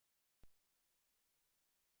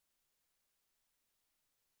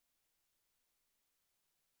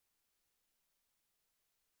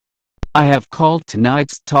I have called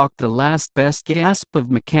tonight's talk the last best gasp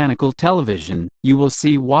of mechanical television. You will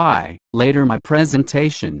see why later my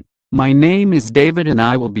presentation. My name is David and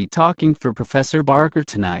I will be talking for Professor Barker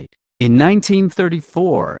tonight. In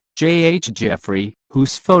 1934, J.H. Jeffree,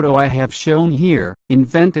 whose photo I have shown here,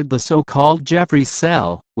 invented the so-called Jeffree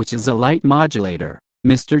cell, which is a light modulator.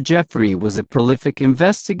 Mr. Jeffree was a prolific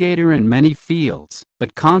investigator in many fields,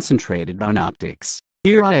 but concentrated on optics.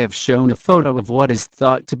 Here I have shown a photo of what is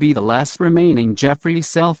thought to be the last remaining Jeffree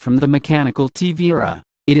cell from the mechanical TV era.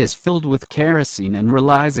 It is filled with kerosene and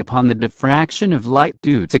relies upon the diffraction of light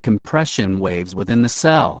due to compression waves within the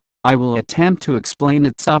cell. I will attempt to explain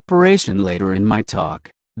its operation later in my talk.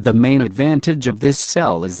 The main advantage of this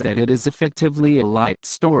cell is that it is effectively a light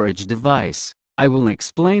storage device. I will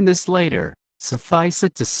explain this later. Suffice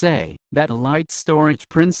it to say that a light storage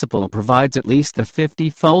principle provides at least a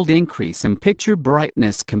 50-fold increase in picture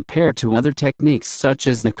brightness compared to other techniques such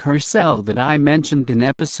as the Kerr cell that I mentioned in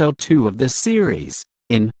episode 2 of this series.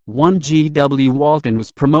 In 1 G.W. Walton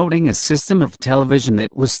was promoting a system of television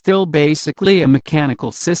that was still basically a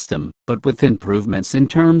mechanical system, but with improvements in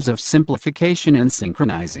terms of simplification and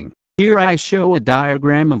synchronizing. Here I show a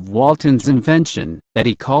diagram of Walton's invention, that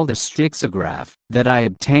he called a Stixograph, that I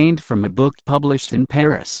obtained from a book published in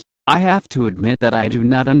Paris. I have to admit that I do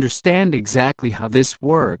not understand exactly how this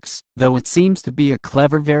works, though it seems to be a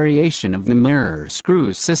clever variation of the mirror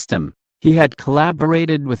screw system. He had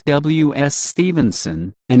collaborated with W. S.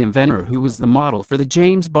 Stevenson, an inventor who was the model for the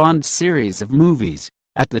James Bond series of movies.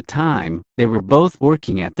 At the time, they were both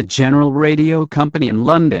working at the General Radio Company in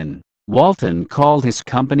London. Walton called his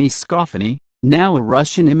company Scophony. Now a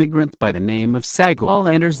Russian immigrant by the name of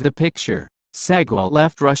Sagwal enters the picture. Sagwal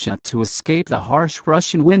left Russia to escape the harsh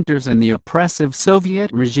Russian winters and the oppressive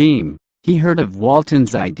Soviet regime. He heard of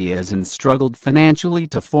Walton's ideas and struggled financially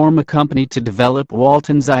to form a company to develop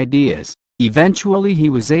Walton's ideas. Eventually he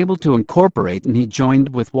was able to incorporate and he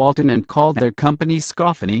joined with Walton and called their company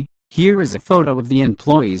Scophony. Here is a photo of the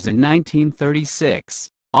employees in 1936.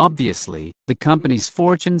 Obviously, the company's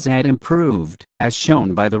fortunes had improved, as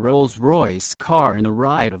shown by the Rolls-Royce car in the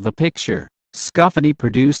right of the picture. Scophony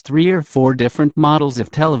produced 3 or 4 different models of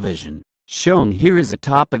television. Shown here is a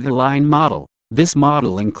top-of-the-line model. This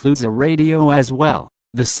model includes a radio as well.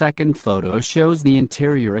 The second photo shows the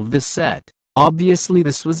interior of the set. Obviously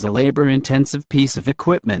this was a labor-intensive piece of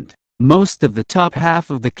equipment. Most of the top half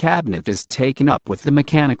of the cabinet is taken up with the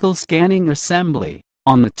mechanical scanning assembly.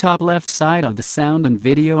 On the top left side are the sound and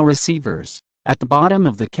video receivers. At the bottom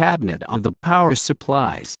of the cabinet are the power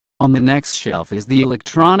supplies. On the next shelf is the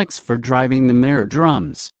electronics for driving the mirror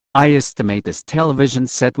drums. I estimate this television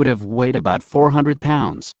set would have weighed about 400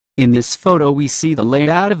 pounds. In this photo we see the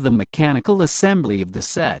layout of the mechanical assembly of the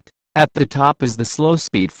set. At the top is the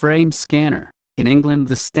slow-speed frame scanner. In England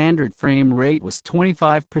the standard frame rate was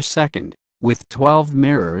 25 per second. With 12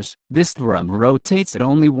 mirrors, this drum rotates at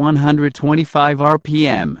only 125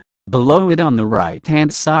 RPM. Below it on the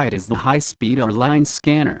right-hand side is the high-speed or line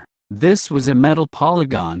scanner. This was a metal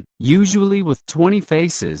polygon, usually with 20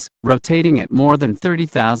 faces, rotating at more than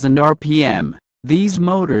 30,000 RPM. These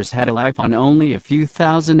motors had a life on only a few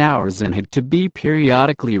thousand hours and had to be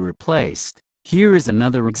periodically replaced. Here is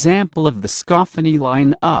another example of the Scophony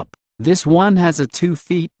line-up. This one has a 2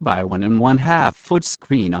 feet by 1.5 foot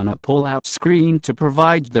screen on a pull-out screen to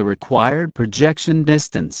provide the required projection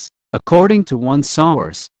distance. According to one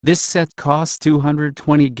source, this set cost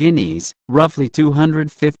 220 guineas, roughly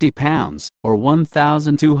 250 pounds, or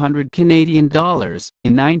 1,200 Canadian dollars,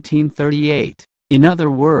 in 1938. In other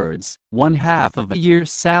words, 1/2 of a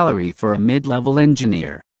year's salary for a mid-level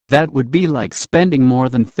engineer. That would be like spending more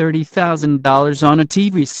than $30,000 on a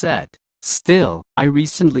TV set. Still, I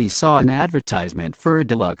recently saw an advertisement for a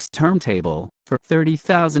deluxe turntable for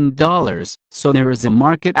 $30,000, so there is a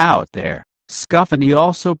market out there. Scophony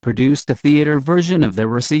also produced a theater version of the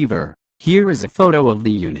receiver. Here is a photo of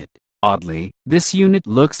the unit. Oddly, this unit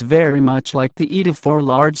looks very much like the E-to-4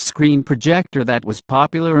 large-screen projector that was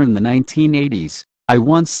popular in the 1980s. I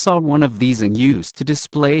once saw one of these in use to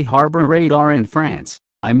display harbor radar in France.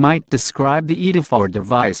 I might describe the E-to-4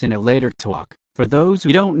 device in a later talk. For those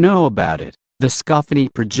who don't know about it, the Scophony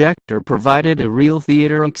projector provided a real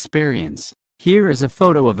theater experience. Here is a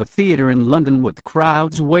photo of a theater in London with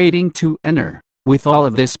crowds waiting to enter. With all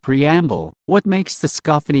of this preamble, what makes the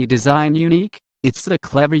Scophony design unique? It's the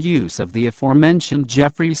clever use of the aforementioned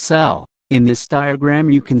Jeffree cell. In this diagram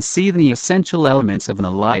you can see the essential elements of the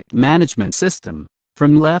light management system.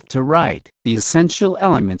 From left to right, the essential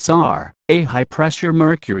elements are a high-pressure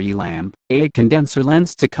mercury lamp, a condenser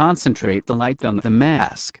lens to concentrate the light on the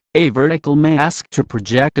mask, a vertical mask to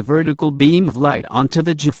project a vertical beam of light onto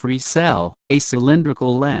the Jeffree cell, a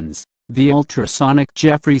cylindrical lens, the ultrasonic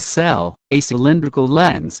Jeffree cell, a cylindrical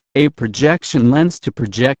lens, a projection lens to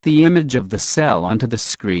project the image of the cell onto the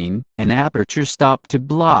screen, an aperture stop to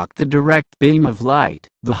block the direct beam of light,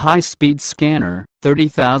 the high-speed scanner,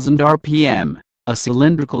 30,000 RPM, a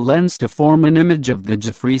cylindrical lens to form an image of the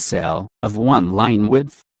Jeffree cell, of 1 line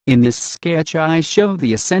width. In this sketch I show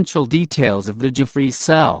the essential details of the Jeffree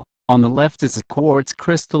cell. On the left is a quartz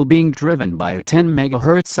crystal being driven by a 10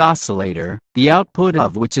 MHz oscillator, the output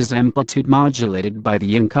of which is amplitude modulated by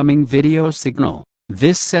the incoming video signal.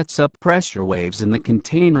 This sets up pressure waves in the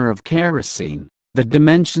container of kerosene. The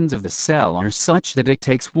dimensions of the cell are such that it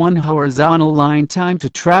takes 1 horizontal line time to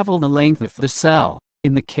travel the length of the cell.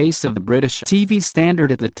 In the case of the British TV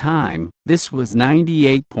standard at the time, this was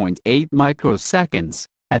 98.8 microseconds.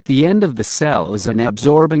 At the end of the cell is an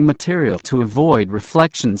absorbing material to avoid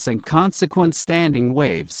reflections and consequent standing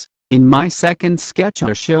waves. In my second sketch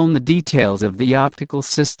are shown the details of the optical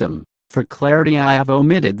system. For clarity I have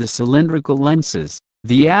omitted the cylindrical lenses.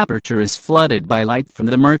 The aperture is flooded by light from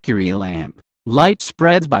the mercury lamp. Light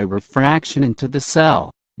spreads by refraction into the cell.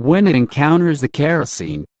 When it encounters the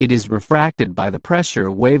kerosene, it is refracted by the pressure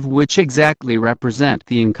wave which exactly represent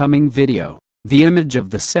the incoming video. The image of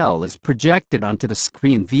the cell is projected onto the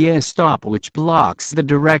screen via a stop which blocks the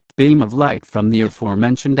direct beam of light from the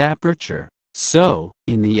aforementioned aperture. So,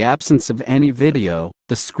 in the absence of any video,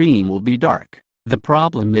 the screen will be dark. The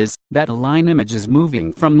problem is that a line image is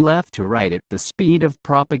moving from left to right at the speed of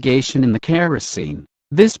propagation in the kerosene.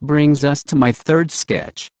 This brings us to my third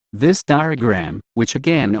sketch. This diagram, which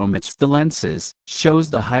again omits the lenses, shows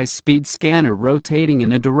the high-speed scanner rotating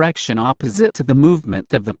in a direction opposite to the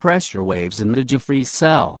movement of the pressure waves in the Jeffree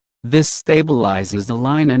cell. This stabilizes the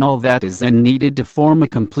line, and all that is then needed to form a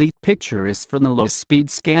complete picture is for the low-speed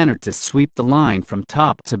scanner to sweep the line from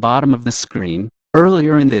top to bottom of the screen.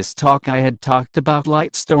 Earlier in this talk I had talked about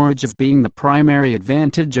light storage as being the primary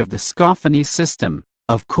advantage of the Scophony system.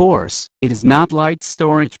 Of course, it is not light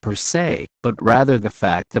storage per se, but rather the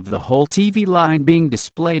fact of the whole TV line being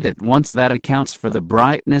displayed at once that accounts for the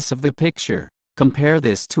brightness of the picture. Compare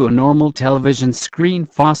this to a normal television screen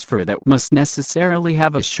phosphor that must necessarily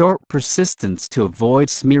have a short persistence to avoid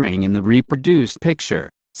smearing in the reproduced picture.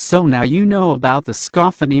 So now you know about the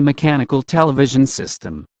Scophony mechanical television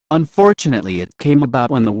system. Unfortunately it came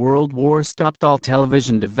about when the World War stopped all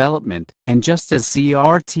television development, and just as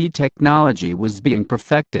CRT technology was being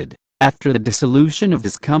perfected. After the dissolution of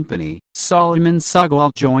his company, Solomon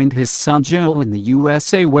Sagwal joined his son Joel in the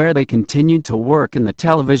USA, where they continued to work in the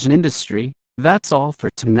television industry. That's all for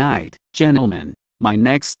tonight, gentlemen. My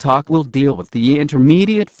next talk will deal with the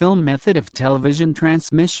intermediate film method of television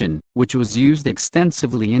transmission, which was used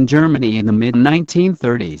extensively in Germany in the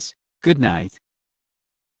mid-1930s. Good night.